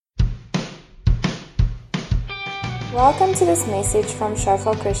Welcome to this message from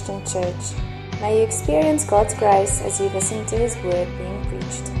Shofar Christian Church. May you experience God's grace as you listen to His word being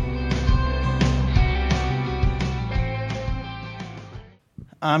preached.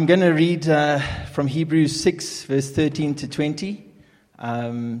 I'm going to read from Hebrews 6, verse 13 to 20.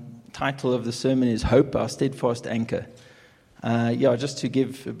 Title of the sermon is Hope, Our Steadfast Anchor. Just to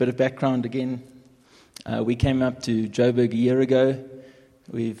give a bit of background again, we came up to Joburg a year ago.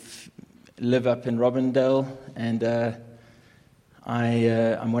 We live up in Robindale, and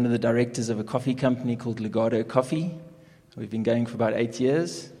I'm one of the directors of a coffee company called Legato Coffee. We've been going for about 8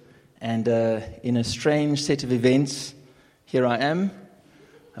 years, and in a strange set of events, here I am.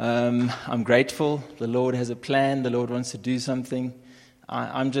 I'm grateful. The Lord has a plan. The Lord wants to do something.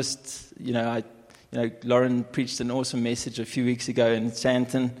 I'm just, Lauren preached an awesome message a few weeks ago in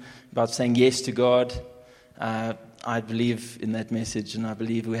Sandton about saying yes to God. I believe in that message, and I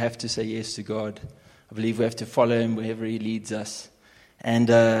believe we have to say yes to God. I believe we have to follow Him wherever He leads us. And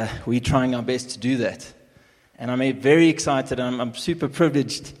we're trying our best to do that. And I'm very excited. I'm super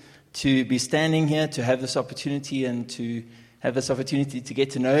privileged to be standing here, to have this opportunity, and to have this opportunity to get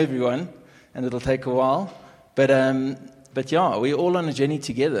to know everyone. And it'll take a while. But we're all on a journey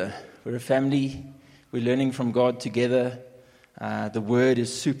together. We're a family. We're learning from God together. The Word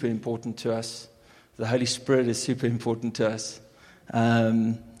is super important to us. The Holy Spirit is super important to us.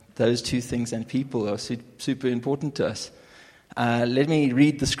 Those two things and people are super important to us. Let me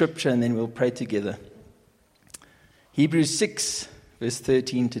read the scripture and then we'll pray together. Hebrews 6, verse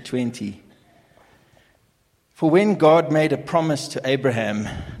 13 to 20. For when God made a promise to Abraham,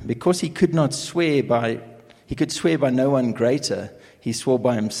 because he could swear by no one greater, he swore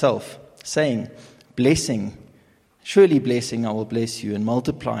by himself, saying, Surely blessing I will bless you, and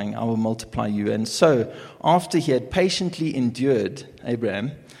multiplying I will multiply you. And so, after he had patiently endured,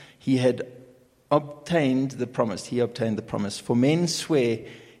 Abraham, he obtained the promise. For men swear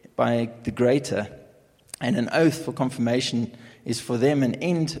by the greater, and an oath for confirmation is for them an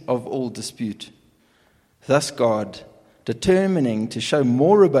end of all dispute. Thus God, determining to show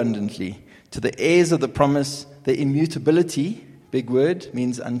more abundantly to the heirs of the promise the immutability, big word,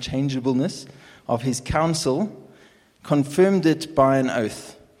 means unchangeableness, of his counsel, confirmed it by an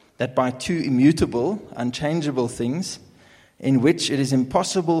oath, that by two immutable, unchangeable things, in which it is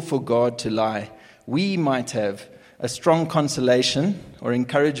impossible for God to lie, we might have a strong consolation or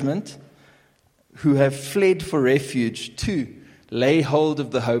encouragement, who have fled for refuge to lay hold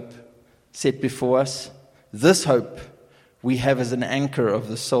of the hope set before us. This hope we have as an anchor of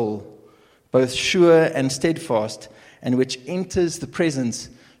the soul, both sure and steadfast, and which enters the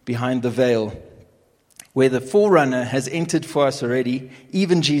presence behind the veil, where the forerunner has entered for us already,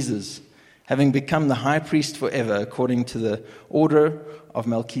 even Jesus, having become the high priest forever, according to the order of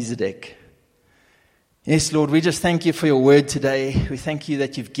Melchizedek. Yes, Lord, we just thank you for your word today. We thank you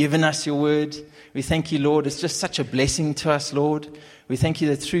that you've given us your word. We thank you, Lord, it's just such a blessing to us, Lord. We thank you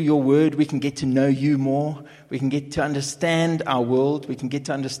that through your word we can get to know you more. We can get to understand our world. We can get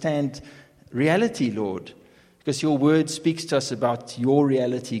to understand reality, Lord. Because your word speaks to us about your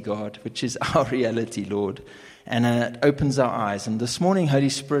reality, God, which is our reality, Lord. And it opens our eyes. And this morning, Holy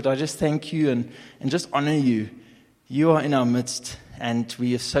Spirit, I just thank you and just honor you. You are in our midst, and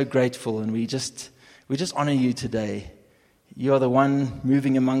we are so grateful. And we just honor you today. You are the one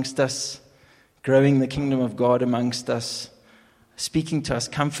moving amongst us, growing the kingdom of God amongst us, speaking to us,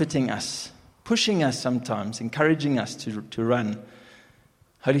 comforting us, pushing us sometimes, encouraging us to run.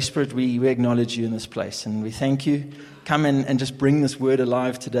 Holy Spirit, we acknowledge you in this place, and we thank you. Come in and just bring this word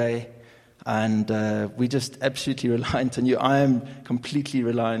alive today, and we're just absolutely reliant on you. I am completely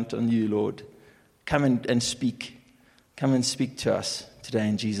reliant on you, Lord. Come and speak. Come and speak to us today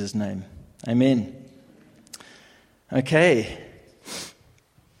in Jesus' name. Amen. Okay.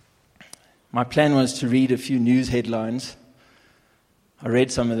 My plan was to read a few news headlines. I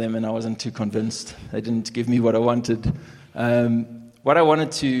read some of them, and I wasn't too convinced. They didn't give me what I wanted. What I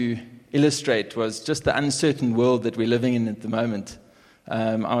wanted to illustrate was just the uncertain world that we're living in at the moment.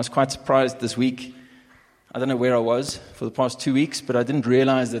 I was quite surprised this week. I don't know where I was for the past 2 weeks, but I didn't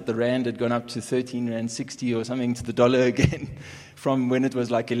realize that the rand had gone up to 13 rand 60 or something to the dollar again from when it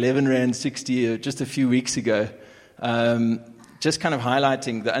was like 11 rand 60 just a few weeks ago. Just kind of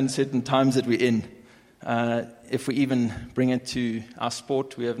highlighting the uncertain times that we're in. If we even bring it to our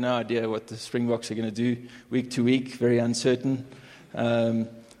sport, we have no idea what the Springboks are going to do week to week, very uncertain.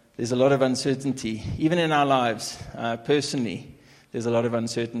 There's a lot of uncertainty, even in our lives. Personally, there's a lot of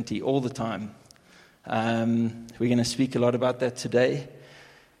uncertainty all the time. We're going to speak a lot about that today.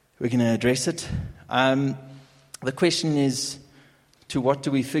 We're going to address it. The question is, to what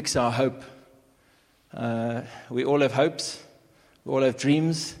do we fix our hope? We all have hopes. We all have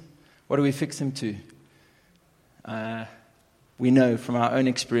dreams. What do we fix them to? We know from our own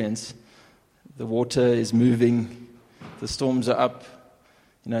experience, the water is moving, the storms are up.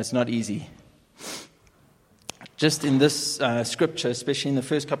 It's not easy. Just in this scripture, especially in the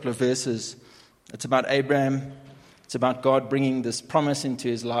first couple of verses, it's about Abraham. It's about God bringing this promise into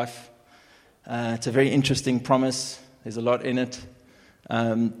his life. It's a very interesting promise. There's a lot in it.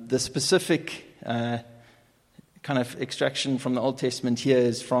 The specific kind of extraction from the Old Testament here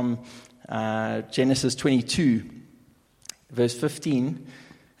is from Genesis 22, verse 15.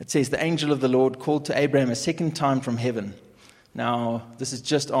 It says, "The angel of the Lord called to Abraham a second time from heaven." Now, this is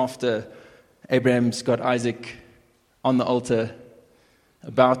just after Abraham's got Isaac on the altar,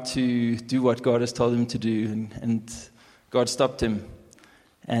 about to do what God has told him to do, and God stopped him.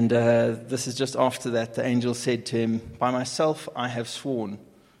 And this is just after that. The angel said to him, "By myself I have sworn,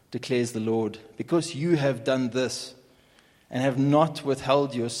 declares the Lord, because you have done this and have not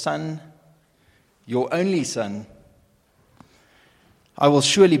withheld your son, your only son, I will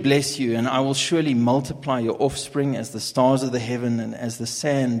surely bless you, and I will surely multiply your offspring as the stars of the heaven and as the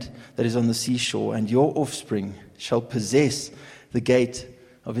sand that is on the seashore, and your offspring shall possess the gate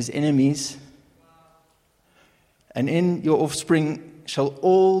of his enemies, and in your offspring shall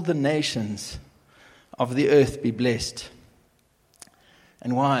all the nations of the earth be blessed."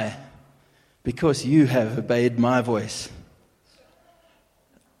 And why? Because you have obeyed my voice.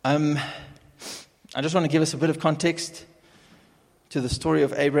 I just want to give us a bit of context to the story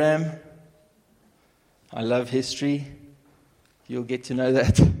of Abraham. I love history. You'll get to know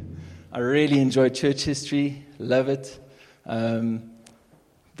that. I really enjoy church history. Love it.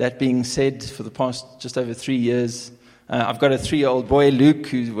 That being said, for the past just over 3 years, I've got a 3-year-old boy, Luke,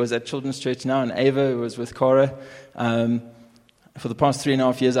 who was at Children's Church now, and Ava, who was with Cora. For the past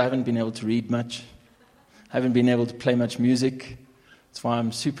 3.5 years, I haven't been able to read much. I haven't been able to play much music. That's why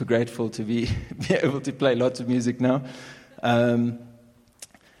I'm super grateful to be able to play lots of music now.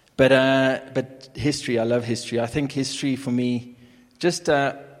 But history, I love history. I think history for me, just,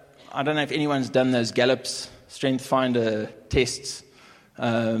 I don't know if anyone's done those Gallup's Strength Finder tests.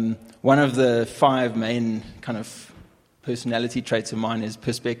 One of the 5 main kind of personality traits of mine is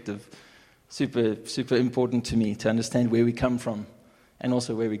perspective. Super, super important to me to understand where we come from and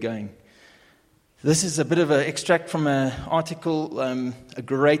also where we're going. This is a bit of an extract from an article, a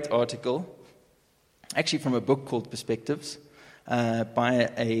great article, actually from a book called Perspectives, by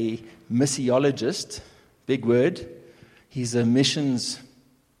a missiologist, big word. He's a missions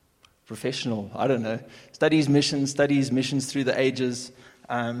professional, I don't know, studies missions through the ages.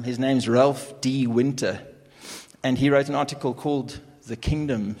 His name's Ralph D. Winter, and he wrote an article called "The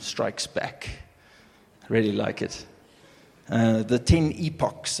Kingdom Strikes Back." I really like it. The 10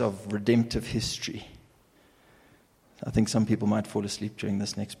 epochs of redemptive history. I think some people might fall asleep during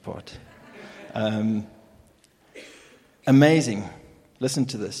this next part. Amazing. Listen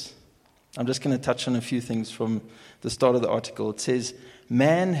to this. I'm just going to touch on a few things from the start of the article. It says,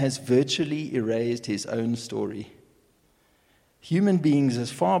 "Man has virtually erased his own story. Human beings,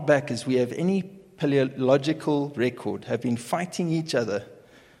 as far back as we have any paleological record, have been fighting each other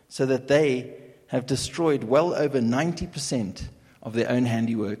so that they have destroyed well over 90% of their own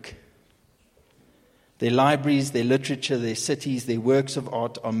handiwork. Their libraries, their literature, their cities, their works of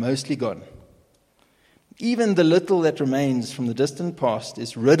art are mostly gone. Even the little that remains from the distant past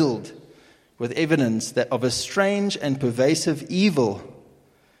is riddled with evidence that of a strange and pervasive evil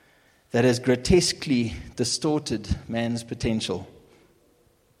that has grotesquely distorted man's potential.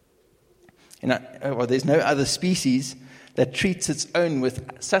 There's no other species that treats its own with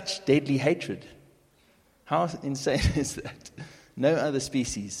such deadly hatred." How insane is that? No other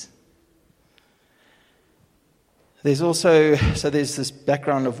species. There's this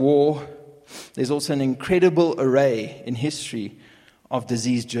background of war. There's also an incredible array in history of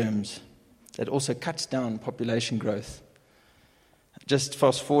disease germs that also cuts down population growth. Just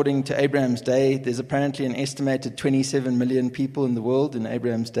fast forwarding to Abraham's day, there's apparently an estimated 27 million people in the world in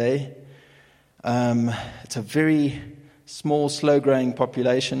Abraham's day. It's a very small, slow-growing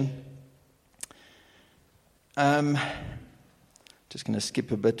population. Just going to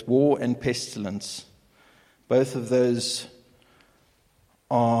skip a bit. War and pestilence. Both of those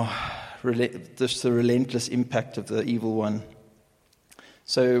are just the relentless impact of the evil one.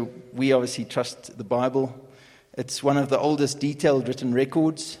 So we obviously trust the Bible. It's one of the oldest detailed written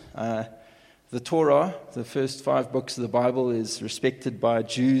records. The Torah, the first 5 books of the Bible, is respected by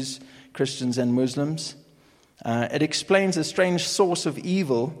Jews, Christians, and Muslims. It explains a strange source of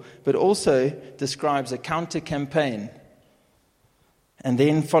evil, but also describes a counter-campaign. And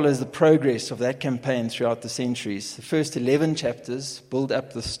then follows the progress of that campaign throughout the centuries. The first 11 chapters build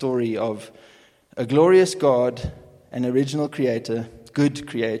up the story of a glorious God, an original creator, good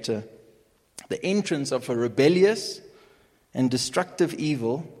creator, the entrance of a rebellious and destructive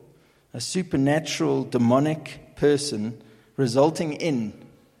evil, a supernatural, demonic person, resulting in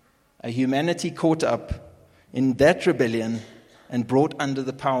a humanity caught up in that rebellion and brought under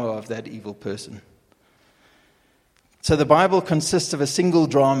the power of that evil person. So the Bible consists of a single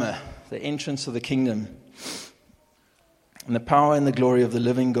drama, the entrance of the kingdom, and the power and the glory of the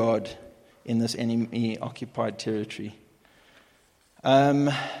living God in this enemy-occupied territory.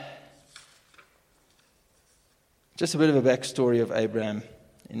 Just a bit of a backstory of Abraham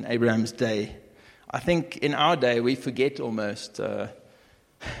in Abraham's day. I think in our day we forget almost where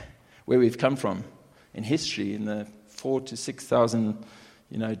we've come from in history, in the 4,000 to 6,000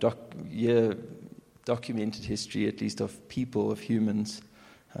 year documented history, at least, of people, of humans.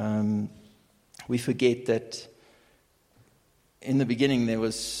 We forget that in the beginning there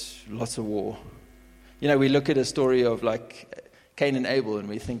was lots of war. We look at a story of like Cain and Abel and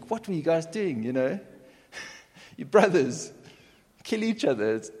we think, what were you guys doing, Your brothers kill each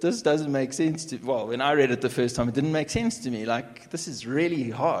other. This doesn't make sense to... Well, when I read it the first time, it didn't make sense to me. Like, this is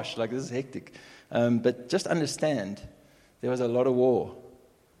really harsh. Like, this is hectic. But just understand, there was a lot of war.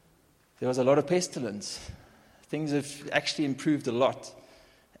 There was a lot of pestilence. Things have actually improved a lot.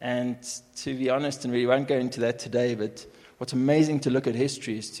 And to be honest, and we won't go into that today, but what's amazing to look at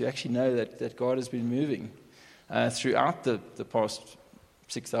history is to actually know that God has been moving throughout the past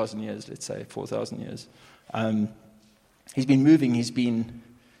 6,000 years, let's say, 4,000 years. He's been moving. He's been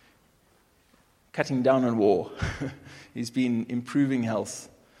cutting down on war. He's been improving health.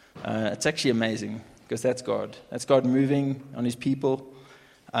 It's actually amazing because that's God. That's God moving on his people.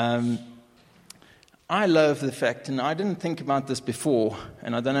 I love the fact, and I didn't think about this before,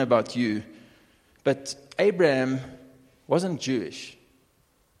 and I don't know about you, but Abraham wasn't Jewish.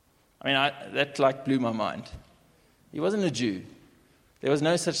 I mean, that blew my mind. He wasn't a Jew. There was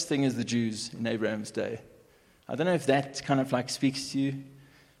no such thing as the Jews in Abraham's day. I don't know if that kind of speaks to you,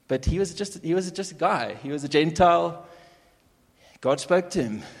 but he was just a guy. He was a Gentile. God spoke to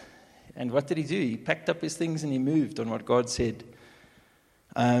him. And what did he do? He packed up his things and he moved on what God said.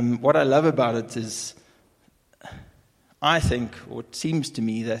 What I love about it is, I think, or it seems to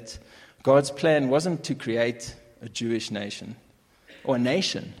me, that God's plan wasn't to create a Jewish nation, or a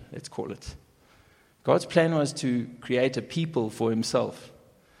nation, let's call it. God's plan was to create a people for himself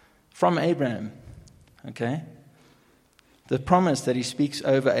from Abraham. Okay? The promise that he speaks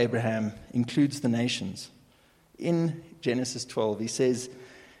over Abraham includes the nations. In Genesis 12, he says,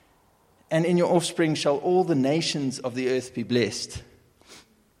 "And in your offspring shall all the nations of the earth be blessed."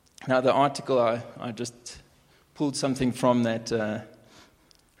 Now, the article, I just pulled something from that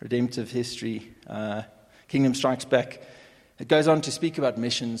redemptive history, Kingdom Strikes Back. It goes on to speak about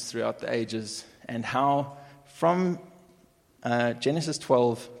missions throughout the ages and how from Genesis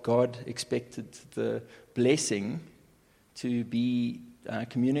 12, God expected the blessing to be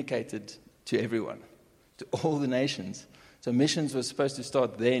communicated to everyone, to all the nations. So missions was supposed to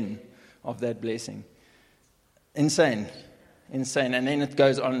start then of that blessing. Insane. And then it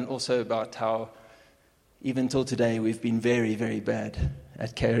goes on also about how even till today we've been very, very bad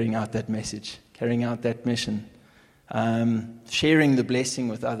at carrying out that message, carrying out that mission, sharing the blessing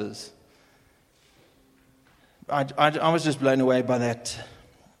with others. I was just blown away by that.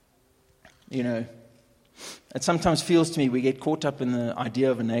 It sometimes feels to me we get caught up in the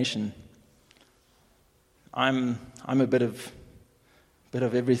idea of a nation. I'm a bit of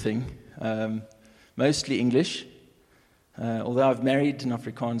everything, mostly English. Although I've married an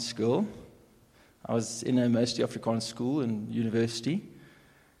Afrikaans girl, I was in a mostly Afrikaans school and university.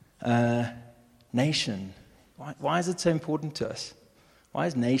 Nation. Why is it so important to us? Why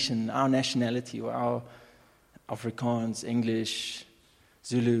is nation, our nationality, or our Afrikaans, English,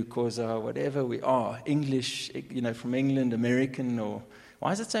 Zulu, Xhosa, whatever we are, English, from England, American, or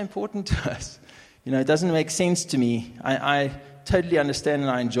why is it so important to us? It doesn't make sense to me. I totally understand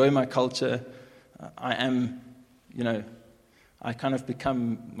and I enjoy my culture. I am, I kind of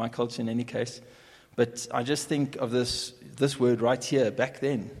become my culture in any case. But I just think of this word right here, back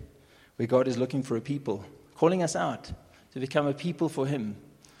then, where God is looking for a people, calling us out to become a people for him,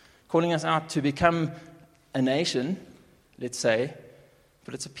 calling us out to become a nation, let's say,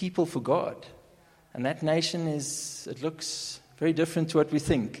 but it's a people for God. And that nation it looks very different to what we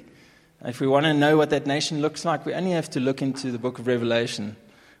think. If we want to know what that nation looks like, we only have to look into the book of Revelation,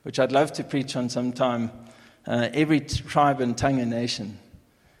 which I'd love to preach on sometime. Every tribe and tongue and nation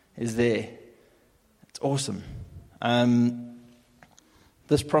is there. It's awesome.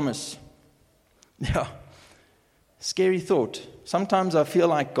 this promise. Yeah, scary thought. Sometimes I feel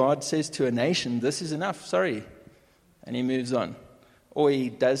like God says to a nation, this is enough, sorry. And he moves on. Or he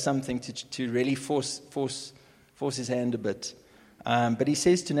does something to really force his hand a bit. But he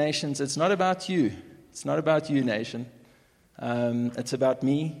says to nations, it's not about you. It's not about you, nation. It's about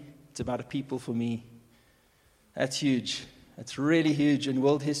me. It's about a people for me. That's huge. It's really huge in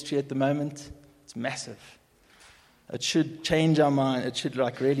world history at the moment. It's massive. It should change our mind. It should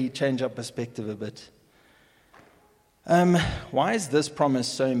really change our perspective a bit. Why is this promise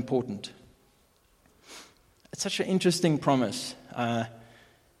so important? It's such an interesting promise.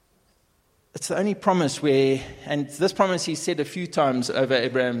 It's the only promise and this promise he said a few times over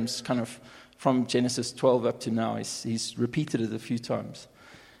Abraham's from Genesis 12 up to now. He's repeated it a few times.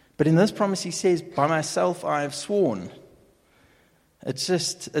 But in this promise he says, by myself I have sworn. It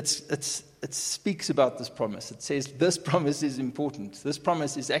speaks about this promise. It says this promise is important. This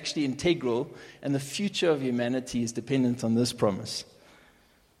promise is actually integral, and the future of humanity is dependent on this promise.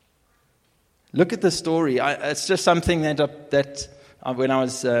 Look at the story. It's just something that when I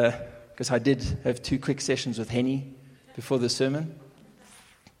was, because I did have 2 quick sessions with Henny before the sermon,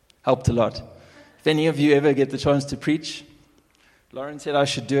 helped a lot. If any of you ever get the chance to preach, Lauren said I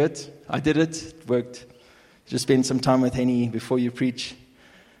should do it. I did it. It worked. Just spend some time with Henny before you preach.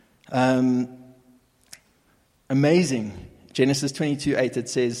 Amazing. Genesis 22:8, it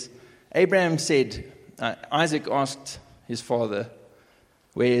says, Abraham said, Isaac asked his father,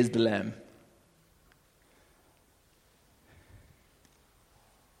 where is the lamb?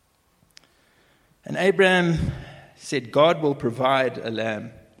 And Abraham said, God will provide a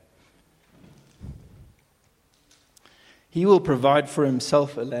lamb. He will provide for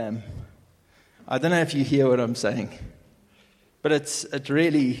himself a lamb. I don't know if you hear what I'm saying, but it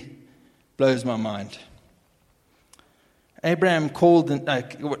really blows my mind. Abraham called,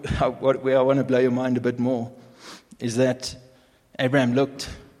 where I want to blow your mind a bit more, is that Abraham looked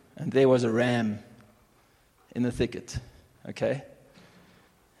and there was a ram in the thicket. Okay?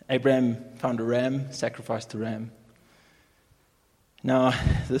 Abraham found a ram, sacrificed a ram. Now,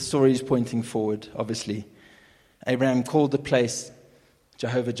 this story is pointing forward, obviously. Abraham called the place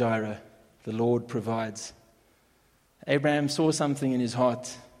Jehovah Jireh, the Lord provides. Abraham saw something in his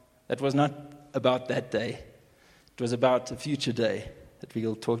heart that was not about that day. It was about a future day that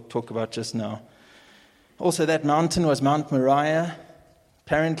we'll talk about just now. Also, that mountain was Mount Moriah.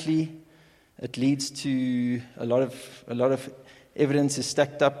 Apparently, it leads to a lot of evidence is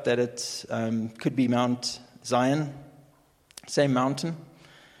stacked up that it could be Mount Zion, same mountain.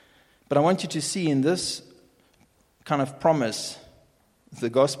 But I want you to see in this kind of promise, the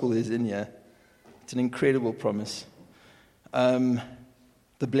gospel is in here. It's an incredible promise. The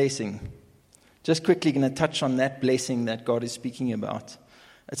blessing. Just quickly going to touch on that blessing that God is speaking about.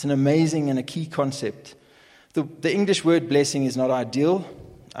 It's an amazing and a key concept. The English word blessing is not ideal.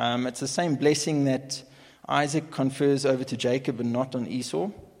 It's the same blessing that Isaac confers over to Jacob and not on Esau.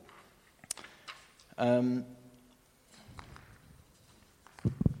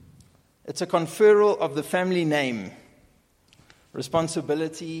 It's a conferral of the family name,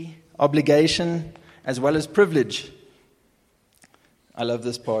 responsibility, obligation, as well as privilege. I love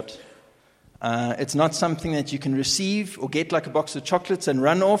this part. It's not something that you can receive or get like a box of chocolates and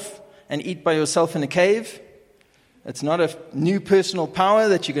run off and eat by yourself in a cave. It's not a new personal power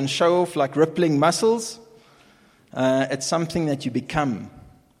that you can show off like rippling muscles. It's something that you become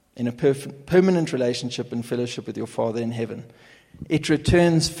in a permanent relationship and fellowship with your Father in heaven. It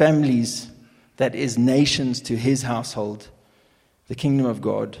returns families, that is nations, to his household, the kingdom of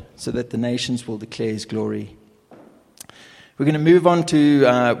God, so that the nations will declare his glory. We're going to move on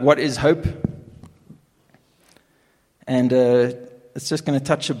to what is hope. And it's just going to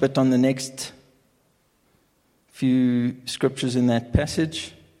touch a bit on the next few scriptures in that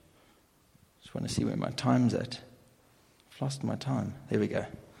passage. Just want to see where my time's at. I've lost my time. There we go.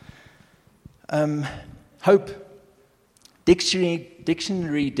 Hope.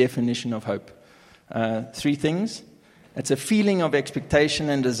 Dictionary definition of hope. 3 things. It's a feeling of expectation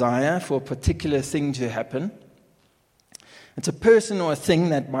and desire for a particular thing to happen. It's a person or a thing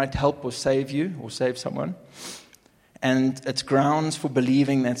that might help or save you or save someone. And it's grounds for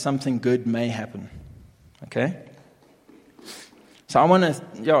believing that something good may happen. Okay? So I want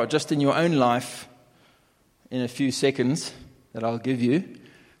to, just in your own life, in a few seconds that I'll give you,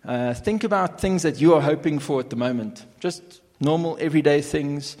 think about things that you are hoping for at the moment. Just normal, everyday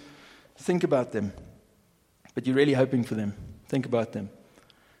things. Think about them. But you're really hoping for them. Think about them.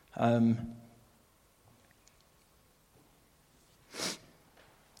 And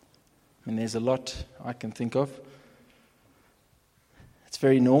there's a lot I can think of. It's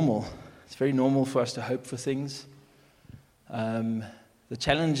very normal. It's very normal for us to hope for things. The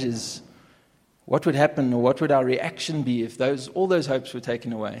challenge is, what would happen, or what would our reaction be if all those hopes were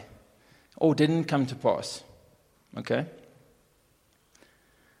taken away or didn't come to pass? Okay?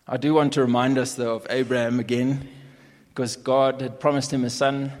 I do want to remind us, though, of Abraham again, because God had promised him a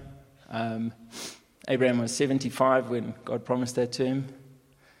son. Abraham was 75 when God promised that to him.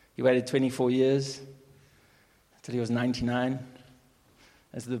 He waited 24 years until he was 99.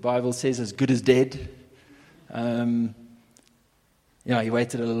 As the Bible says, as good as dead. He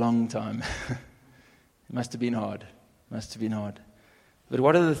waited a long time. It must have been hard. But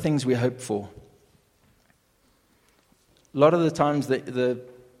what are the things we hope for? A lot of the times, the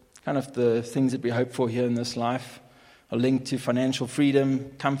things that we hope for here in this life are linked to financial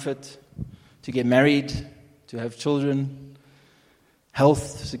freedom, comfort, to get married, to have children,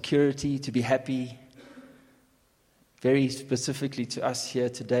 health, security, to be happy. Very specifically to us here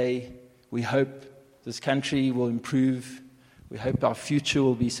today, we hope this country will improve. We hope our future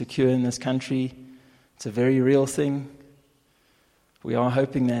will be secure in this country. It's a very real thing. We are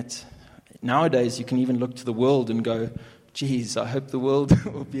hoping that nowadays you can even look to the world and go, geez, I hope the world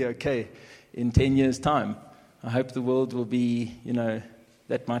will be okay in 10 years' time. I hope the world will be,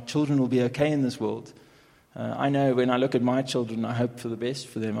 that my children will be okay in this world. I know when I look at my children, I hope for the best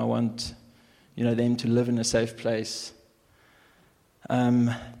for them. I want, them to live in a safe place.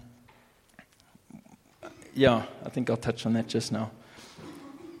 I think I'll touch on that just now.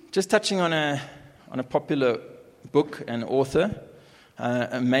 Just touching on a popular book and author,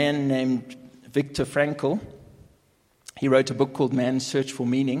 a man named Viktor Frankl. He wrote a book called Man's Search for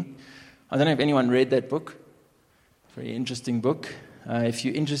Meaning. I don't know if anyone read that book. Very interesting book. If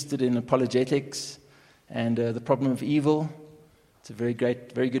you're interested in apologetics and the problem of evil, it's a very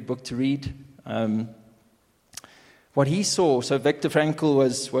good book to read. What he saw, so Viktor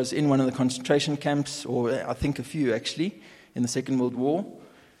Frankl was in one of the concentration camps, or I think a few actually, in the Second World War,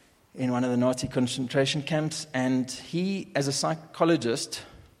 in one of the Nazi concentration camps, and he, as a psychologist,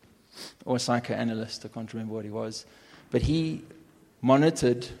 or a psychoanalyst, I can't remember what he was, but he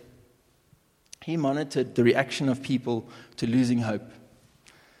monitored the reaction of people to losing hope.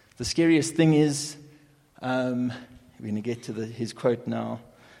 The scariest thing is, we're going to get to his quote now,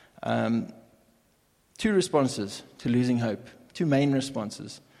 2 responses to losing hope, 2 main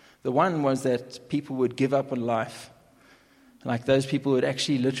responses. The one was that people would give up on life. Like those people would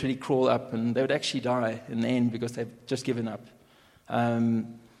actually literally crawl up and they would actually die in the end because they've just given up.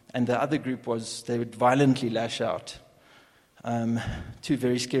 And the other group was they would violently lash out. 2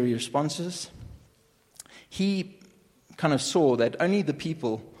 very scary responses. He kind of saw that only the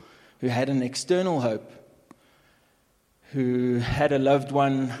people who had an external hope, who had a loved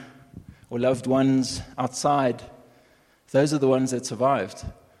one or loved ones outside, those are the ones that survived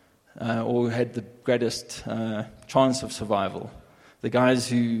or had the greatest chance of survival. The guys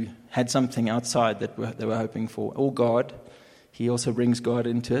who had something outside that they were hoping for, or God. He also brings God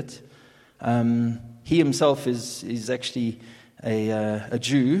into it. He himself is actually a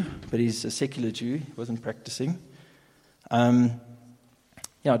Jew, but he's a secular Jew. He wasn't practicing.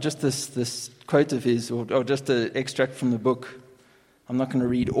 Just this quote of his, or just an extract from the book. I'm not going to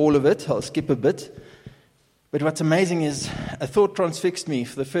read all of it. I'll skip a bit. But what's amazing is a thought transfixed me.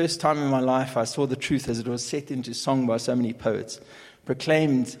 For the first time in my life, I saw the truth as it was set into song by so many poets,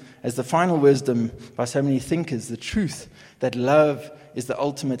 proclaimed as the final wisdom by so many thinkers, the truth that love is the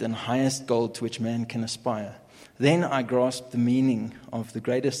ultimate and highest goal to which man can aspire. Then I grasped the meaning of the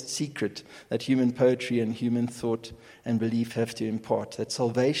greatest secret that human poetry and human thought and belief have to impart, that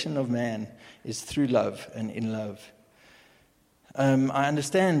salvation of man is through love and in love. I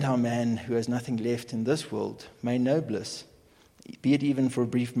understand how man who has nothing left in this world may know bliss, be it even for a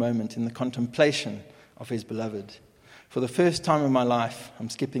brief moment, in the contemplation of his beloved. For the first time in my life, I'm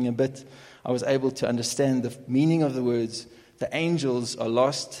skipping a bit, I was able to understand the meaning of the words, the angels are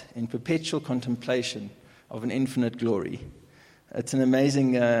lost in perpetual contemplation of an infinite glory. It's an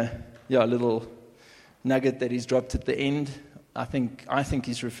amazing little nugget that he's dropped at the end. I think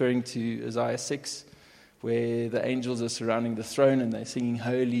he's referring to Isaiah 6, where the angels are surrounding the throne and they're singing,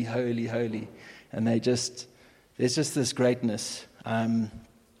 holy, holy, holy. And there's just this greatness. And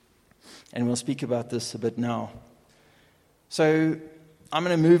we'll speak about this a bit now. So I'm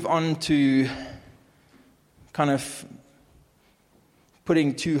going to move on to kind of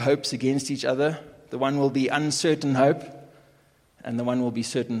putting 2 hopes against each other. The one will be uncertain hope, and the one will be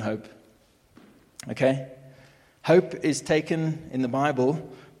certain hope. Okay? Hope is taken in the Bible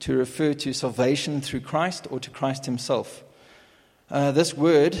to refer to salvation through Christ or to Christ himself. This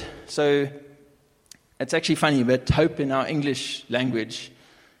word, so it's actually funny, but hope in our English language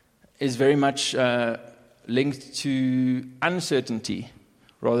is very much linked to uncertainty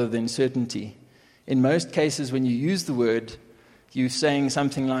rather than certainty. In most cases, when you use the word, you're saying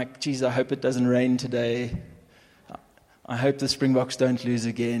something like, geez, I hope it doesn't rain today. I hope the Springboks don't lose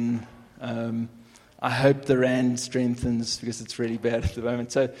again. I hope the rand strengthens because it's really bad at the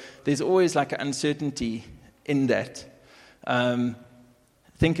moment. So there's always like an uncertainty in that.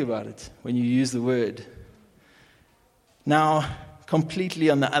 Think about it when you use the word. Now, completely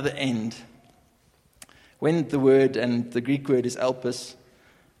on the other end, when the word, and the Greek word is elpis,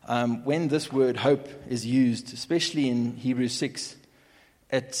 when this word hope is used, especially in Hebrews 6,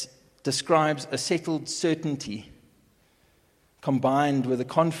 it describes a settled certainty combined with a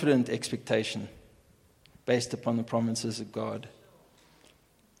confident expectation based upon the promises of God.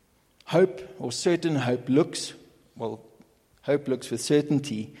 Hope, or certain hope, hope looks with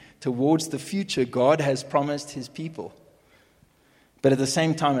certainty towards the future God has promised his people. But at the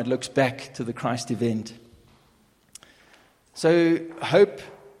same time, it looks back to the Christ event. So hope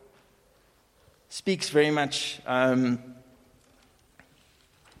speaks very much, the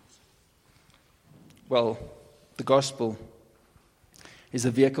gospel is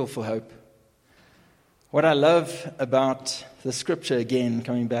a vehicle for hope. What I love about the scripture, again,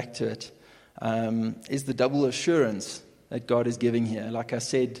 coming back to it, is the double assurance that God is giving here. Like I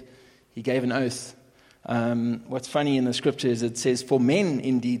said, he gave an oath. What's funny in the scripture is it says, for men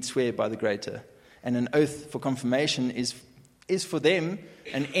indeed swear by the greater. And an oath for confirmation is for them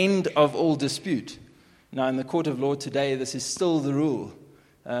an end of all dispute. Now, in the court of law today, this is still the rule.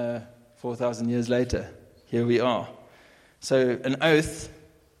 4,000 years later, here we are. So an oath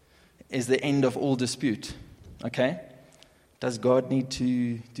is the end of all dispute. Okay? Does God need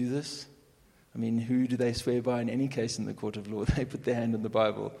to do this? I mean, who do they swear by in any case in the court of law? They put their hand on the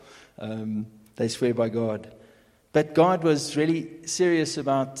Bible. They swear by God. But God was really serious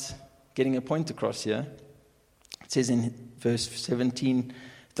about getting a point across here. It says in verse 17,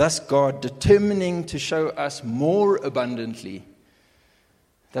 thus God determining to show us more abundantly.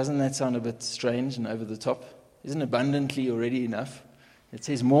 Doesn't that sound a bit strange and over the top? Isn't abundantly already enough? It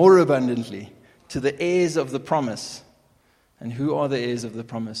says more abundantly to the heirs of the promise. And who are the heirs of the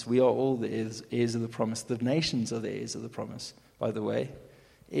promise? We are all the heirs of the promise. The nations are the heirs of the promise, by the way.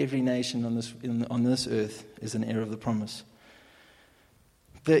 Every nation on this earth is an heir of the promise.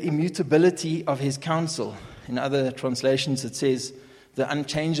 The immutability of his counsel. In other translations, it says the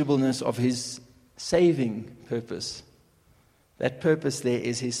unchangeableness of his saving purpose. That purpose there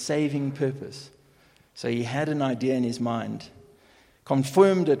is his saving purpose. So he had an idea in his mind,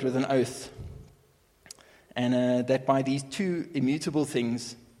 confirmed it with an oath, and that by these two immutable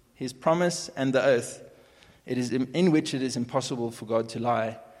things, his promise and the oath, it is in which it is impossible for God to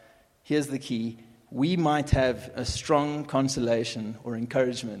lie. Here's the key. We might have a strong consolation or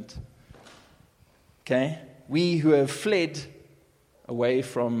encouragement. Okay? We who have fled away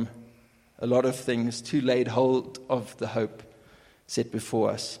from a lot of things to laid hold of the hope set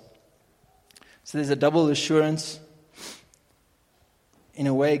before us. So there's a double assurance. In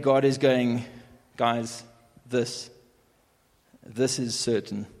a way, God is going, guys, this is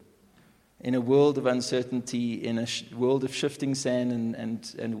certain. In a world of uncertainty, in a world of shifting sand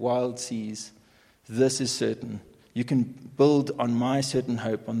and wild seas, this is certain. You can build on my certain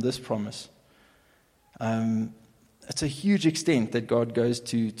hope, on this promise. It's a huge extent that God goes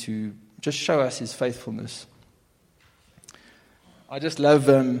to just show us his faithfulness. I just love,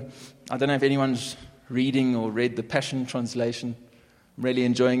 I don't know if anyone's reading or read the Passion Translation. I'm really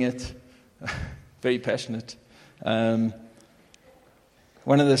enjoying it. Very passionate.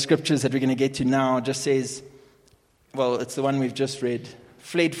 One of the scriptures that we're going to get to now just says, it's the one we've just read,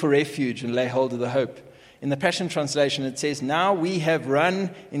 fled for refuge and lay hold of the hope. In the Passion Translation, it says, now we have run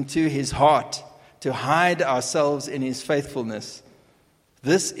into his heart to hide ourselves in his faithfulness.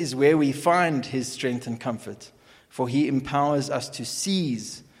 This is where we find his strength and comfort, for he empowers us to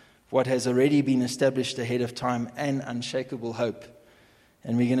seize what has already been established ahead of time, and unshakable hope.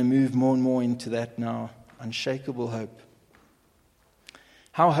 And we're going to move more and more into that now, unshakable hope.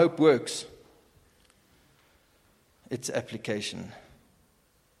 How hope works, its application.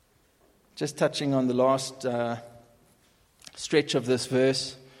 Just touching on the last stretch of this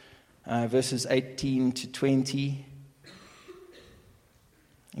verse, verses 18 to 20.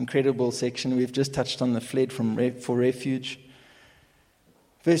 Incredible section. We've just touched on the fled for refuge.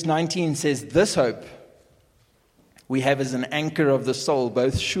 Verse 19 says, this hope we have as an anchor of the soul,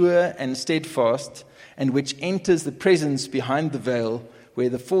 both sure and steadfast, and which enters the presence behind the veil, where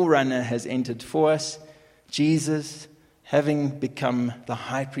the forerunner has entered for us, Jesus, having become the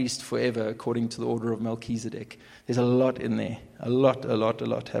high priest forever according to the order of Melchizedek. There's a lot in there, a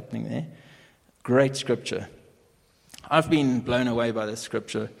lot happening there. Great scripture. I've been blown away by this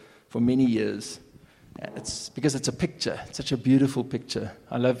scripture for many years. It's because it's a picture. It's such a beautiful picture.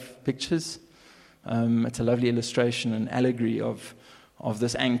 I love pictures. It's a lovely illustration and allegory of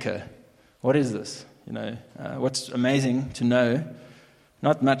this anchor. What is this? What's amazing to know,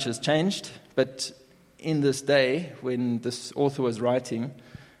 not much has changed, but in this day when this author was writing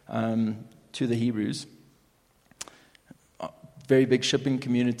to the Hebrews, very big shipping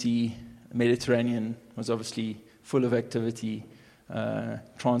community, Mediterranean was obviously full of activity,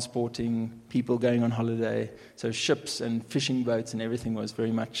 transporting, people going on holiday. So ships and fishing boats and everything was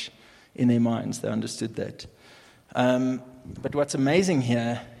very much in their minds. They understood that. But what's amazing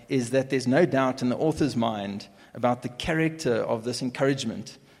here is that there's no doubt in the author's mind about the character of this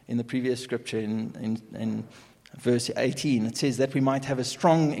encouragement. In the previous scripture, in verse 18, it says that we might have a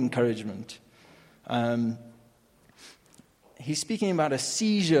strong encouragement. He's speaking about a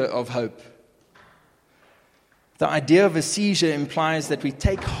seizure of hope. The idea of a seizure implies that we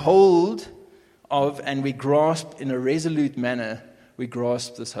take hold of and we grasp in a resolute manner, we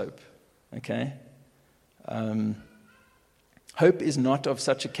grasp this hope. Okay? Hope is of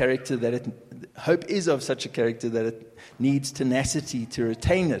such a character that it needs tenacity to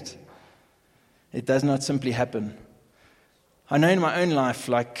retain it. It does not simply happen. I know in my own life,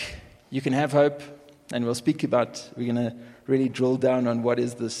 you can have hope, and we're going to really drill down on what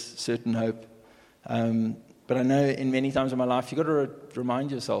is this certain hope. But I know in many times in my life, you've got to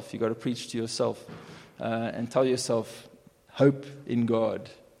remind yourself, you've got to preach to yourself, and tell yourself, hope in God,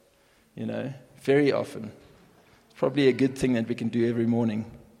 very often. It's probably a good thing that we can do every morning.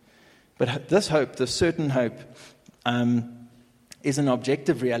 But this hope, this certain hope, is an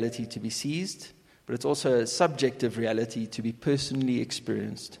objective reality to be seized, but it's also a subjective reality to be personally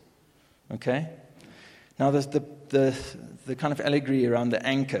experienced. Okay? Now, the kind of allegory around the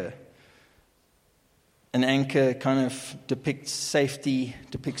anchor. An anchor kind of depicts safety,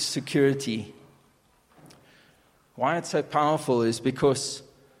 depicts security. Why it's so powerful is because,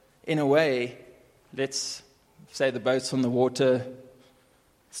 in a way, let's say the boat's on the water,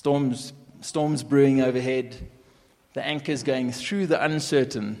 storms brewing overhead, the anchor's going through the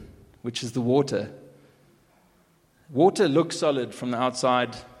uncertain, which is the water. Water looks solid from the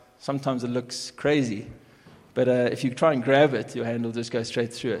outside. Sometimes it looks crazy. But if you try and grab it, your hand will just go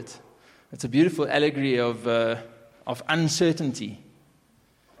straight through it. It's a beautiful allegory of uncertainty.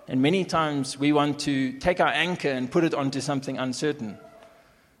 And many times we want to take our anchor and put it onto something uncertain.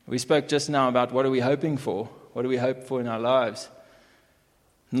 We spoke just now about what are we hoping for? What do we hope for in our lives?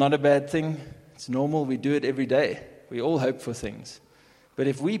 Not a bad thing. It's normal. We do it every day. We all hope for things. But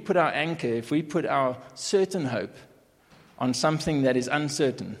if we put our anchor, if we put our certain hope on something that is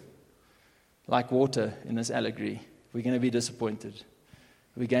uncertain, like water in this allegory, we're going to be disappointed.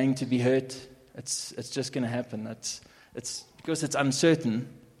 We're going to be hurt. It's just going to happen. It's because it's uncertain.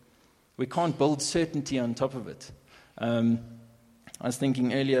 We can't build certainty on top of it. I was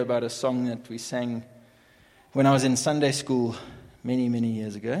thinking earlier about a song that we sang when I was in Sunday school many, many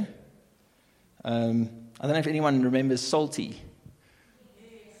years ago. I don't know if anyone remembers Salty.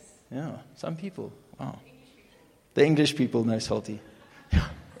 Yes. Yeah, some people. Wow. The English people know Salty.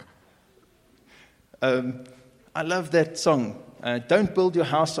 I love that song. Don't build your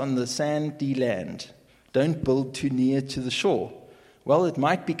house on the sandy land. Don't build too near to the shore. Well, it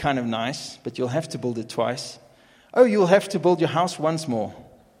might be kind of nice, but you'll have to build it twice. Oh, you'll have to build your house once more.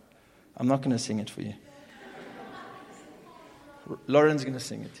 I'm not going to sing it for you. Lauren's going to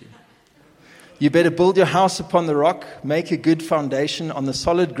sing it to you. You better build your house upon the rock, make a good foundation on the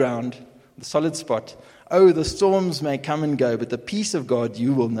solid ground, the solid spot. Oh, the storms may come and go, but the peace of God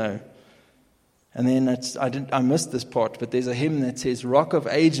you will know. And then I missed this part, but there's a hymn that says, Rock of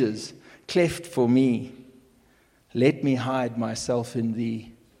ages, cleft for me, let me hide myself in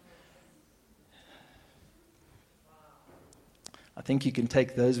thee. I think you can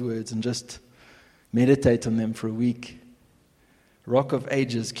take those words and just meditate on them for a week. Rock of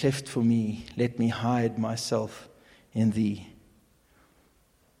ages, cleft for me, let me hide myself in thee.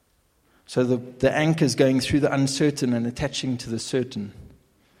 So the anchor's going through the uncertain and attaching to the certain,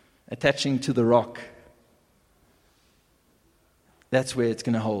 attaching to the rock. That's where it's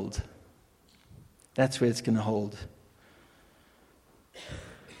going to hold. That's where it's going to hold.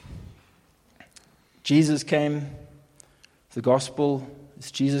 Jesus came, the gospel,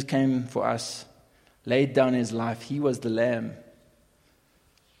 Jesus came for us, laid down his life. He was the lamb.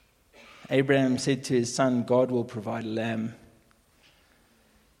 Abraham said to his son, God will provide a lamb.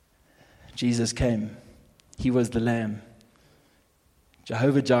 Jesus came. He was the lamb.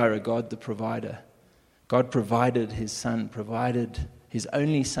 Jehovah Jireh, God the provider. God provided his son, provided his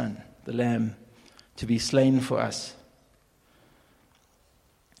only son, the lamb, to be slain for us.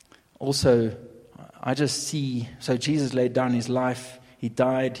 Also, I just see, so Jesus laid down his life, he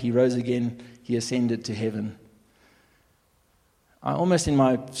died, he rose again, he ascended to heaven. I almost in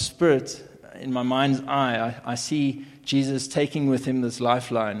my spirit, in my mind's eye, I see Jesus taking with him this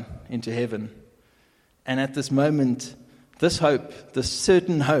lifeline into heaven. And at this moment, this hope, this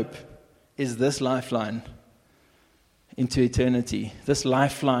certain hope, is this lifeline into eternity, this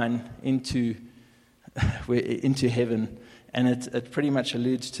lifeline into heaven. And it pretty much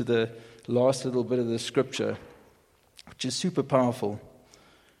alludes to the last little bit of the scripture, which is super powerful.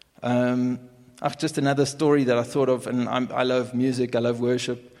 Just another story that I thought of, and I love music, I love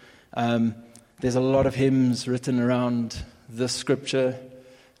worship. There's a lot of hymns written around this scripture.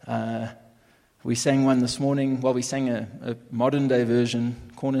 We sang one this morning. Well, we sang a modern-day version,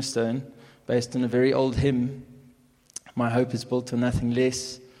 Cornerstone, based on a very old hymn. My hope is built on nothing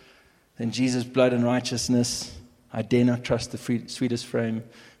less than Jesus' blood and righteousness. I dare not trust the sweetest frame,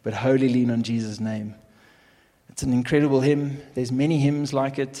 but wholly lean on Jesus' name. It's an incredible hymn. There's many hymns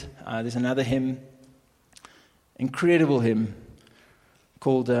like it. There's another hymn, incredible hymn,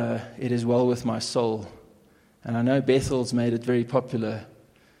 called It Is Well With My Soul. And I know Bethel's made it very popular,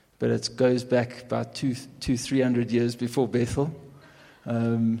 but it goes back about 300 years before Bethel.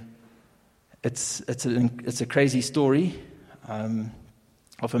 It's a crazy story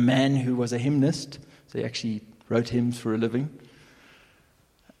of a man who was a hymnist. So he actually wrote hymns for a living.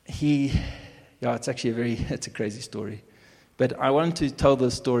 It's a crazy story. But I want to tell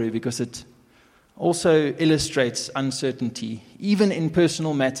this story because it also illustrates uncertainty, even in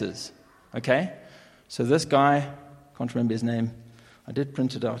personal matters. Okay? So this guy, can't remember his name. I did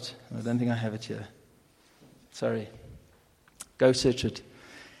print it out. I don't think I have it here. Sorry. Go search it.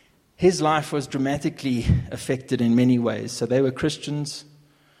 His life was dramatically affected in many ways. So they were Christians,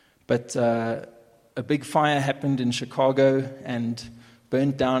 but a big fire happened in Chicago and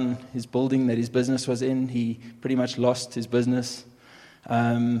burnt down his building that his business was in. He pretty much lost his business.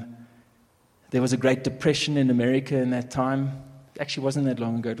 There was a Great Depression in America in that time. It actually wasn't that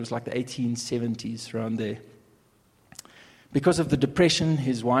long ago. It was like the 1870s, around there. Because of the Depression,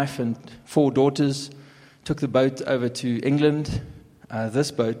 his wife and 4 daughters took the boat over to England.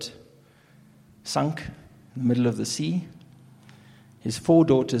 This boat sunk in the middle of the sea. His 4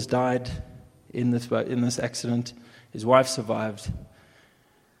 daughters died in this accident. His wife survived,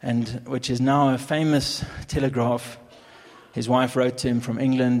 and which is now a famous telegraph. His wife wrote to him from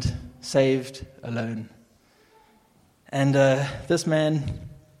England, "Saved, alone." And this man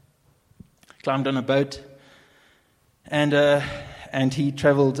climbed on a boat, and he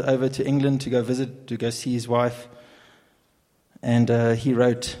traveled over to England to go see his wife. And he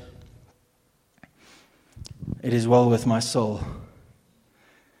wrote, "It is well with my soul."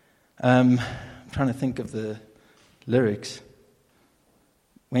 I'm trying to think of the lyrics.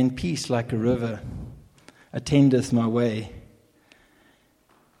 "When peace like a river attendeth my way,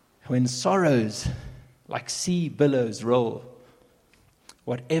 when sorrows like sea billows roll,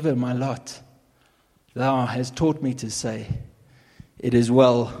 whatever my lot, thou hast taught me to say, it is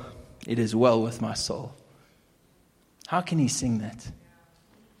well with my soul." How can he sing that?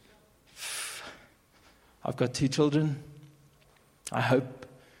 I've got 2 children. I hope,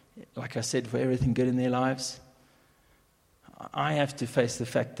 like I said, for everything good in their lives. I have to face the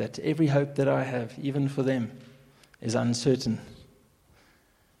fact that every hope that I have, even for them, is uncertain.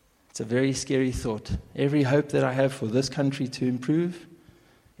 It's a very scary thought. Every hope that I have for this country to improve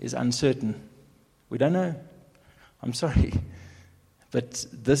is uncertain. We don't know. I'm sorry. But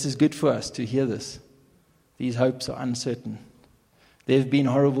this is good for us to hear this. These hopes are uncertain. There have been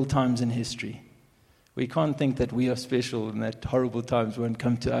horrible times in history. We can't think that we are special and that horrible times won't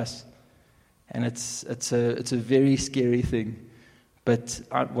come to us. And it's a very scary thing. But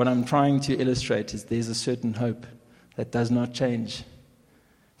what I'm trying to illustrate is there's a certain hope that does not change.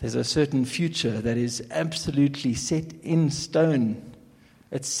 There's a certain future that is absolutely set in stone.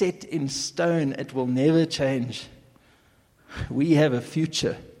 It's set in stone. It will never change. We have a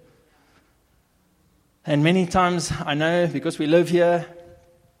future. And many times, I know, because we live here,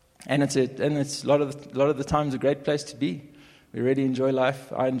 and it's a lot of the times a great place to be. We really enjoy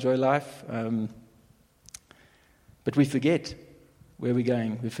life. I enjoy life. But we forget where we're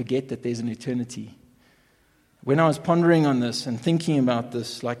going. We forget that there's an eternity. When I was pondering on this and thinking about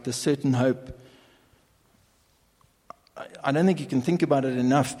this, like this certain hope, I don't think you can think about it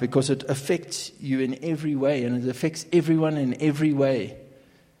enough because it affects you in every way, and it affects everyone in every way.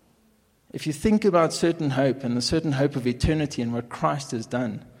 if you think about certain hope and the certain hope of eternity and what Christ has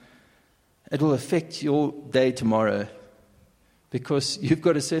done, it will affect your day tomorrow because you've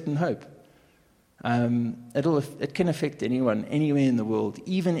got a certain hope. It can affect anyone, anywhere in the world,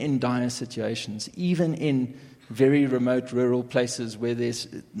 even in dire situations, even in very remote rural places where there's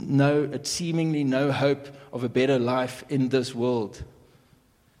seemingly no hope of a better life in this world.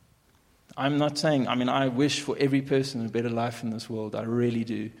 I'm not saying, I wish for every person a better life in this world. I really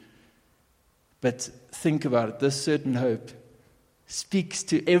do. But think about it. This certain hope speaks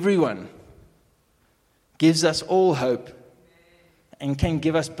to everyone, gives us all hope, and can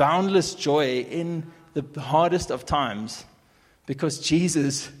give us boundless joy in the hardest of times because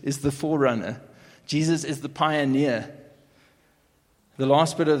Jesus is the forerunner. Jesus is the pioneer. The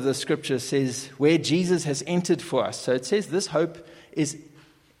last bit of the scripture says, where Jesus has entered for us. So it says this hope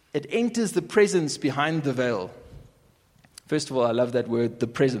it enters the presence behind the veil. First of all, I love that word, the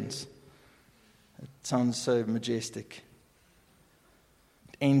presence. It sounds so majestic.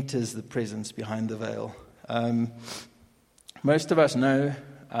 It enters the presence behind the veil. Most of us know,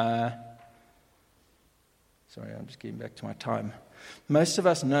 sorry, I'm just getting back to my time. Most of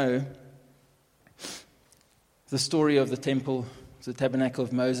us know the story of the temple, the tabernacle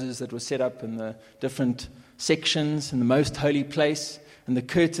of Moses that was set up in the different sections in the most holy place, and the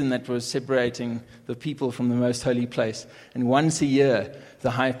curtain that was separating the people from the most holy place. And once a year,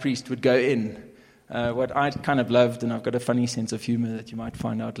 the high priest would go in. What I kind of loved, and I've got a funny sense of humor that you might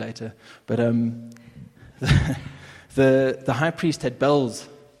find out later, but the high priest had bells,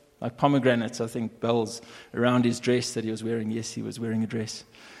 like pomegranates, I think, bells around his dress that he was wearing. Yes, he was wearing a dress.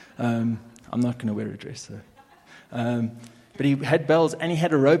 I'm not going to wear a dress, though. But he had bells, and he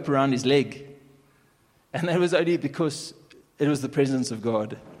had a rope around his leg. And that was only because it was the presence of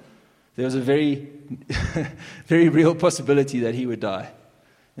God. There was a very, very real possibility that he would die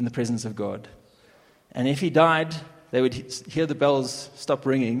in the presence of God. And if he died, they would hear the bells stop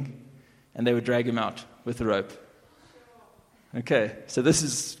ringing, and they would drag him out with the rope. Okay, so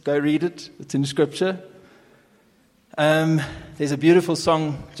go read it. It's in Scripture. There's a beautiful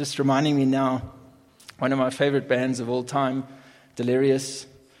song just reminding me now. One of my favorite bands of all time, Delirious,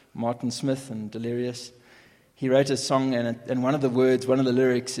 Martin Smith and Delirious. He wrote a song, and one of the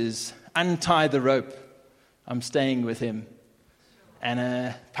lyrics is, "Untie the rope, I'm staying with him." And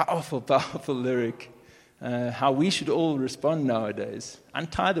a powerful, powerful lyric. How we should all respond nowadays.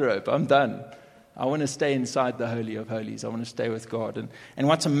 Untie the rope, I'm done. I want to stay inside the Holy of Holies. I want to stay with God. And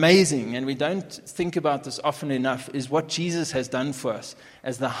what's amazing, and we don't think about this often enough, is what Jesus has done for us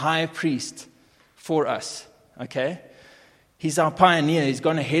as the high priest for us. Okay? He's our pioneer. He's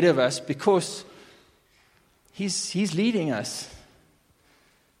gone ahead of us because He's leading us.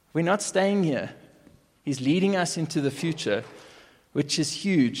 We're not staying here. He's leading us into the future, which is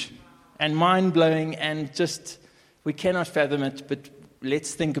huge and mind-blowing, and just, we cannot fathom it, but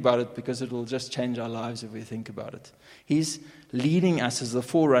let's think about it because it will just change our lives if we think about it. He's leading us as the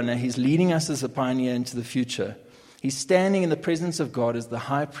forerunner. He's leading us as a pioneer into the future. He's standing in the presence of God as the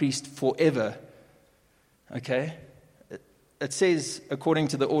high priest forever. Okay? It says, according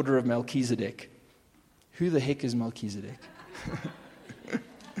to the order of Melchizedek. Who the heck is Melchizedek?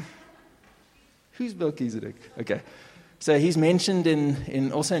 Who's Melchizedek? Okay. So he's mentioned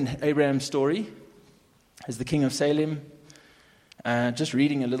also in Abraham's story as the king of Salem. Just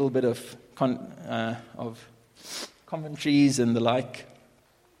reading a little bit of commentaries and the like.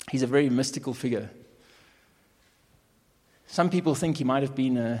 He's a very mystical figure. Some people think he might have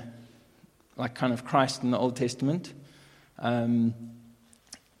been like kind of Christ in the Old Testament. Some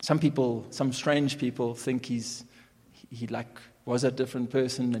strange people think he was a different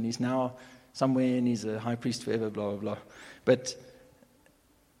person and he's now somewhere and he's a high priest forever, blah, blah, blah. But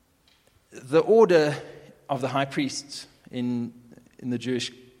the order of the high priests in the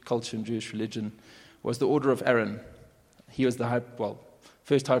Jewish culture and Jewish religion was the order of Aaron. He was the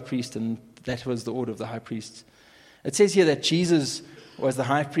first high priest, and that was the order of the high priests. It says here that Jesus was the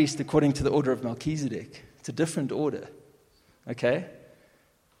high priest according to the order of Melchizedek. It's a different order. Okay?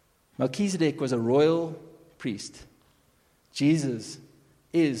 Melchizedek was a royal priest. Jesus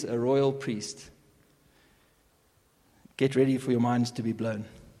is a royal priest. Get ready for your minds to be blown.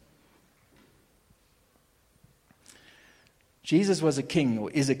 Jesus was a king,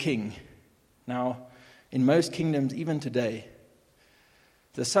 or is a king. Now, in most kingdoms, even today,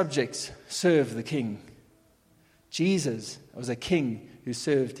 the subjects serve the king. Jesus was a king who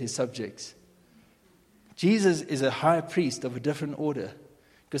served his subjects. Jesus is a high priest of a different order,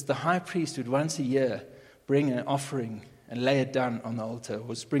 because the high priest would once a year bring an offering and lay it down on the altar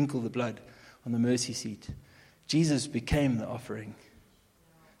or sprinkle the blood on the mercy seat. Jesus became the offering.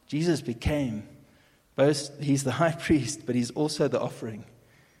 Jesus became both, he's the high priest, but he's also the offering.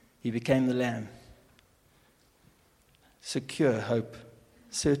 He became the lamb. Secure hope,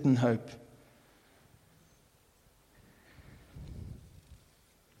 certain hope.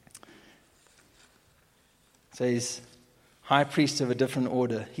 So he's high priest of a different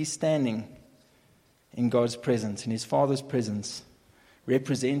order. He's standing in God's presence, in his Father's presence,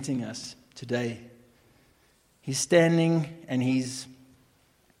 representing us today. He's standing and he's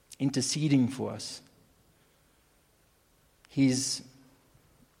interceding for us. He's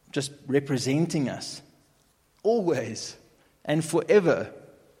just representing us always and forever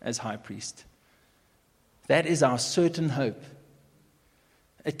as high priest. That is our certain hope.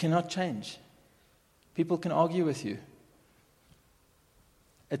 It cannot change. People can argue with you.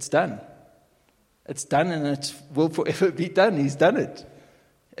 It's done. It's done and it will forever be done. He's done it.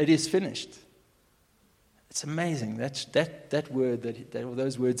 It is finished. It's amazing. That word,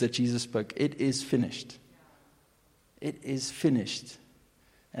 those words that Jesus spoke, it is finished. It is finished.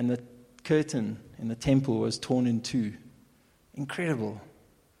 And the curtain in the temple was torn in two. Incredible.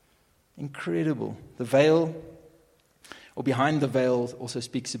 Incredible. The veil, or behind the veil, also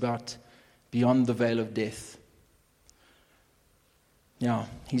speaks about beyond the veil of death. Yeah,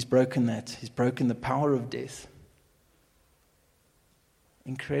 he's broken that. He's broken the power of death.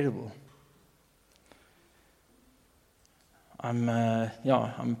 Incredible.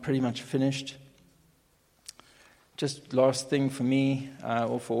 I'm pretty much finished. Just last thing for me,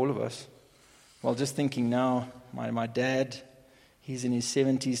 or for all of us. Well, just thinking now, my dad, he's in his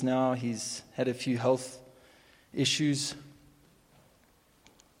 70s now. He's had a few health issues.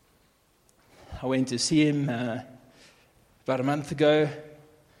 I went to see him about a month ago.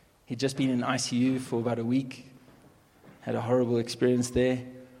 He'd just been in ICU for about a week. Had a horrible experience there.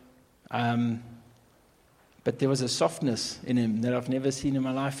 But there was a softness in him that I've never seen in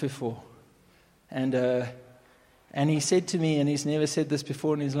my life before. And he said to me, and he's never said this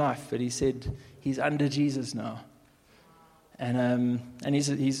before in his life, but he said he's under Jesus now. And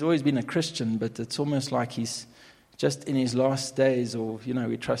he's always been a Christian, but it's almost like he's just in his last days, or,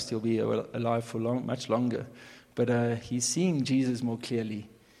 we trust he'll be alive for much longer. But he's seeing Jesus more clearly.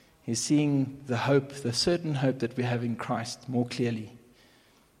 He's seeing the hope, the certain hope that we have in Christ more clearly.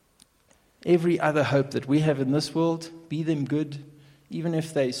 Every other hope that we have in this world, be them good, even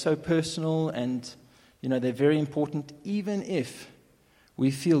if they're so personal and, they're very important, even if we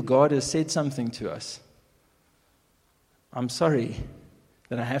feel God has said something to us. I'm sorry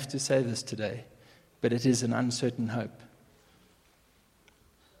that I have to say this today, but it is an uncertain hope.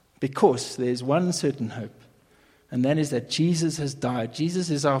 Because there's one certain hope, and that is that Jesus has died.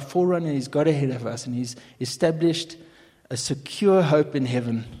 Jesus is our forerunner. He's got ahead of us, and he's established a secure hope in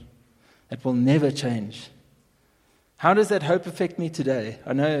heaven that will never change. How does that hope affect me today?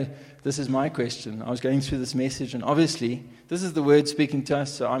 I know this is my question. I was going through this message, and obviously, this is the Word speaking to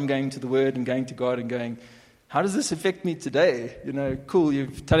us, so I'm going to the Word and going to God and going, how does this affect me today? Cool, you're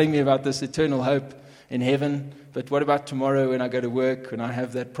telling me about this eternal hope in heaven, but what about tomorrow when I go to work, when I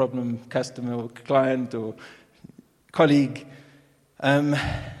have that problem, customer or client or colleague?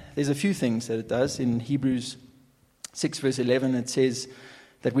 There's a few things that it does. In Hebrews 6 verse 11, it says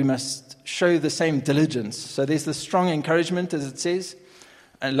that we must show the same diligence. So there's the strong encouragement, as it says.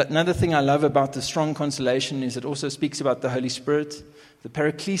 Another thing I love about the strong consolation is it also speaks about the Holy Spirit. The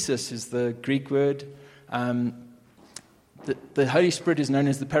paraklesis is the Greek word. The Holy Spirit is known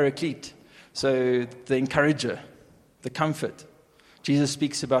as the paraclete. So the encourager, the comfort. Jesus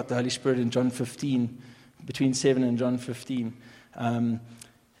speaks about the Holy Spirit in John 15, between 7 and John 15, and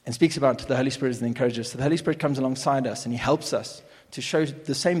speaks about the Holy Spirit as the encourager. So the Holy Spirit comes alongside us and he helps us to show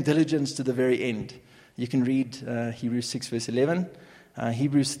the same diligence to the very end. You can read Hebrews 6 verse 11,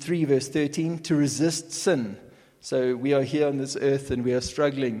 Hebrews 3 verse 13, to resist sin. So we are here on this earth and we are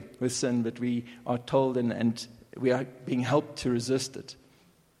struggling with sin, but we are told and we are being helped to resist it.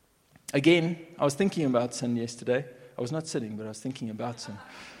 Again, I was thinking about sin yesterday. I was not sinning, but I was thinking about sin.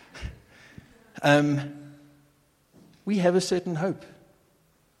 We have a certain hope.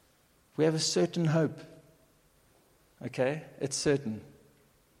 We have a certain hope. Okay? It's certain.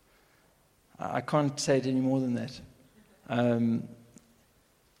 I can't say it any more than that.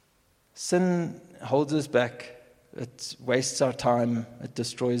 Sin holds us back. It wastes our time. It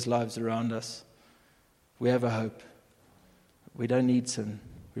destroys lives around us. We have a hope. We don't need sin.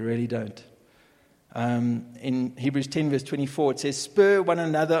 We really don't. In Hebrews 10 verse 24, it says, spur one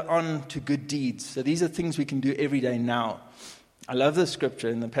another on to good deeds. So these are things we can do every day now. I love the scripture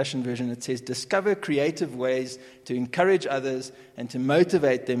in the Passion Version. It says, discover creative ways to encourage others and to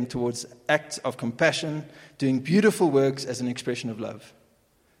motivate them towards acts of compassion, doing beautiful works as an expression of love.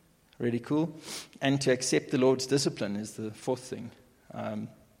 Really cool. And to accept the Lord's discipline is the fourth thing.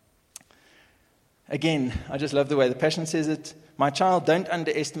 Again, I just love the way the Passion says it. My child, don't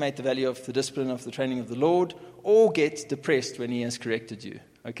underestimate the value of the discipline of the training of the Lord, or get depressed when He has corrected you.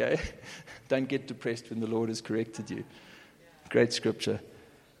 Okay? Don't get depressed when the Lord has corrected you. Great scripture.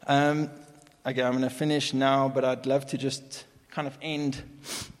 Okay, I'm going to finish now, but I'd love to just kind of end,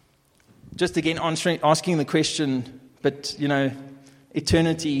 just again asking the question, but,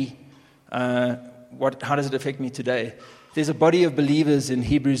 eternity, how does it affect me today? There's a body of believers in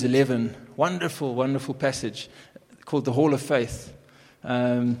Hebrews 11, wonderful, wonderful passage called the Hall of Faith.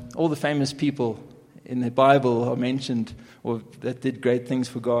 All the famous people in the Bible are mentioned, or that did great things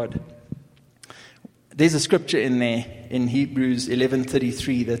for God. There's a scripture in there, in Hebrews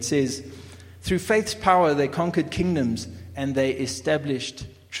 11:33, that says, through faith's power they conquered kingdoms and they established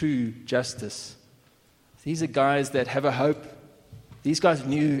true justice. These are guys that have a hope. These guys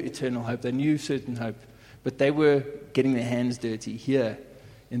knew eternal hope. They knew certain hope. But they were getting their hands dirty here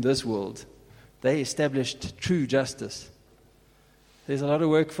in this world. They established true justice. There's a lot of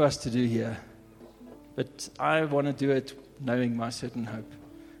work for us to do here. But I want to do it knowing my certain hope.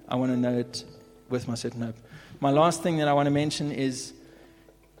 I want to know it with my certain hope. My last thing that I want to mention is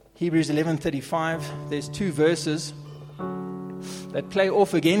Hebrews 11:35. There's two verses that play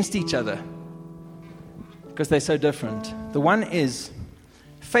off against each other because they're so different. The one is,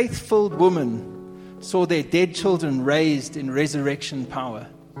 faith-filled women saw their dead children raised in resurrection power.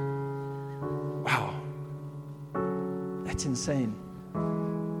 Wow. That's insane.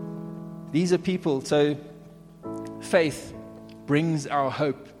 These are people, so faith brings our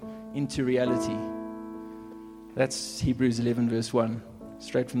hope into reality. That's Hebrews 11 verse 1,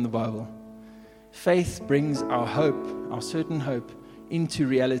 straight from the Bible. Faith brings our hope, our certain hope, into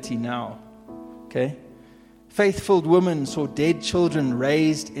reality now. Okay? Faith-filled women saw dead children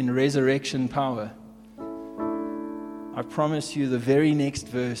raised in resurrection power. I promise you the very next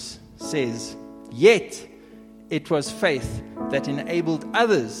verse says, yet it was faith that enabled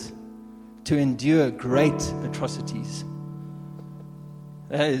others to endure great atrocities.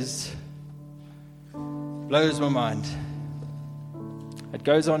 That blows my mind. It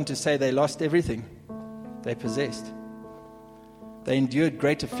goes on to say they lost everything they possessed. They endured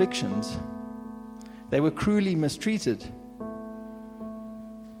great afflictions. They were cruelly mistreated.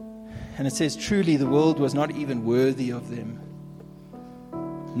 And it says, truly the world was not even worthy of them.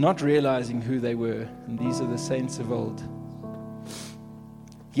 Not realizing who they were. And these are the saints of old.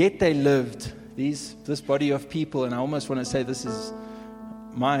 Yet they lived, this body of people, and I almost want to say this is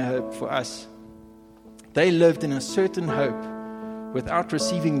my hope for us. They lived in a certain hope without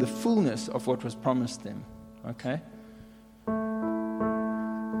receiving the fullness of what was promised them. Okay?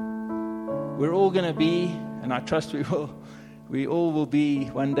 We're all going to be, and I trust we all will be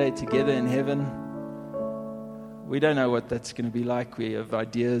one day together in heaven. We don't know what that's going to be like. We have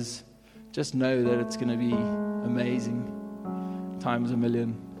ideas. Just know that it's going to be amazing. Times a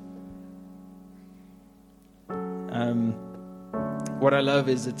million. What I love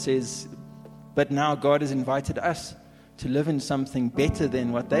is it says, but now God has invited us to live in something better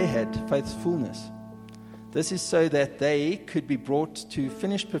than what they had, faith's fullness. This is so that they could be brought to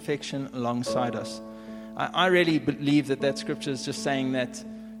finished perfection alongside us. I really believe that scripture is just saying that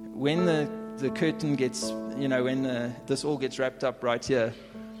when the curtain gets, when this all gets wrapped up right here,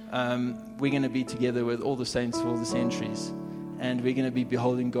 we're going to be together with all the saints of all the centuries. And we're going to be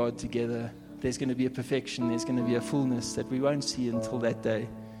beholding God together. There's going to be a perfection. There's going to be a fullness that we won't see until that day.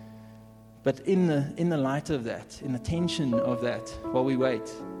 But in the light of that, in the tension of that, while we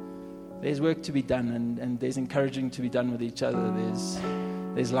wait, there's work to be done, and there's encouraging to be done with each other.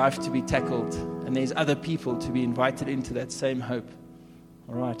 There's life to be tackled, and there's other people to be invited into that same hope.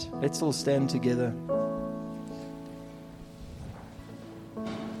 All right, let's all stand together.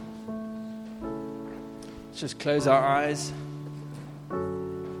 Let's just close our eyes.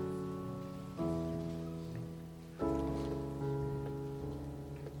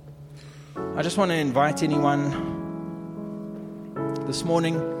 I just want to invite anyone this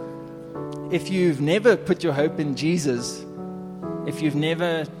morning, if you've never put your hope in Jesus, if you've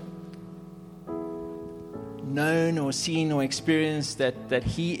never known or seen or experienced that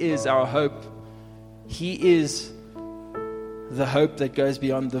He is our hope, He is the hope that goes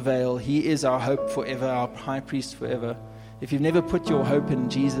beyond the veil, He is our hope forever, our high priest forever. If you've never put your hope in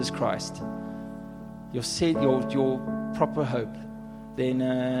Jesus Christ, your proper hope, then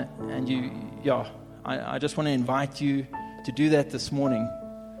I just want to invite you to do that this morning.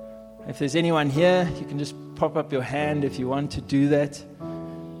 If there's anyone here, you can just pop up your hand if you want to do that,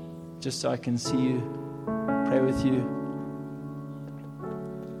 just so I can see you, pray with you.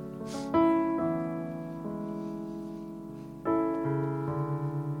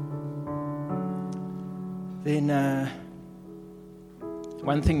 then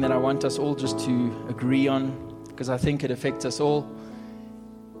one thing that I want us all just to agree on, because I think it affects us all,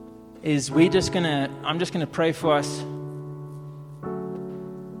 is I'm just gonna pray for us.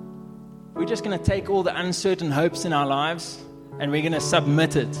 We're just gonna take all the uncertain hopes in our lives and we're gonna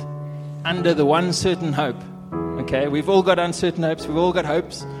submit it under the one certain hope. Okay, we've all got uncertain hopes, we've all got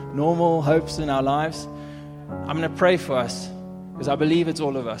hopes, normal hopes in our lives. I'm gonna pray for us because I believe it's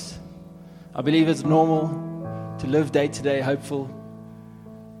all of us. I believe it's normal to live day to day hopeful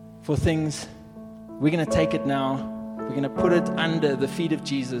for things. We're going to take it now. We're going to put it under the feet of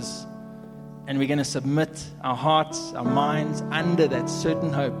Jesus. And we're going to submit our hearts, our minds under that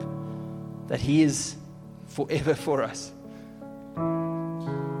certain hope that He is forever for us.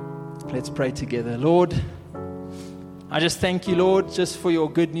 Let's pray together. Lord, I just thank you, Lord, just for your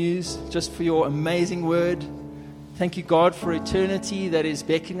good news, just for your amazing word. Thank you, God, for eternity that is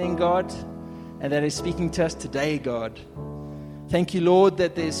beckoning, God, and that is speaking to us today, God. Thank you, Lord,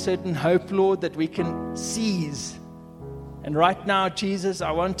 that there's certain hope, Lord, that we can seize. And right now, Jesus,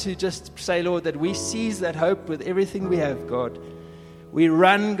 I want to just say, Lord, that we seize that hope with everything we have, God. We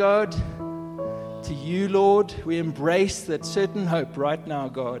run, God, to you, Lord. We embrace that certain hope right now,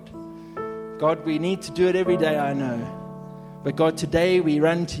 God. God, we need to do it every day, I know. But God, today we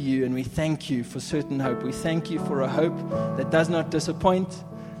run to you and we thank you for certain hope. We thank you for a hope that does not disappoint,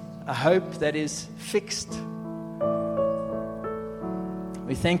 a hope that is fixed.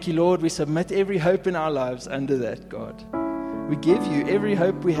 We thank you, Lord. We submit every hope in our lives under that, God. We give you every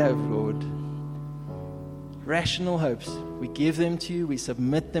hope we have, Lord. Rational hopes. We give them to you. We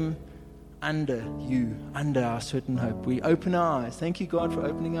submit them under you, under our certain hope. We open our eyes. Thank you, God, for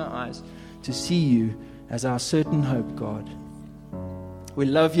opening our eyes to see you as our certain hope, God. We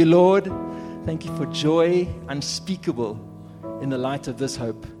love you, Lord. Thank you for joy unspeakable in the light of this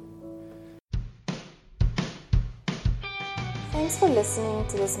hope. Thanks for listening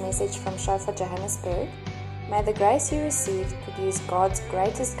to this message from Shofar Johannesburg. May the grace you received produce God's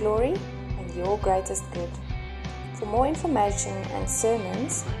greatest glory and your greatest good. For more information and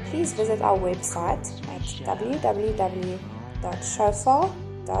sermons, please visit our website at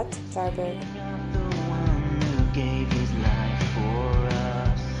www.shofar.joburg.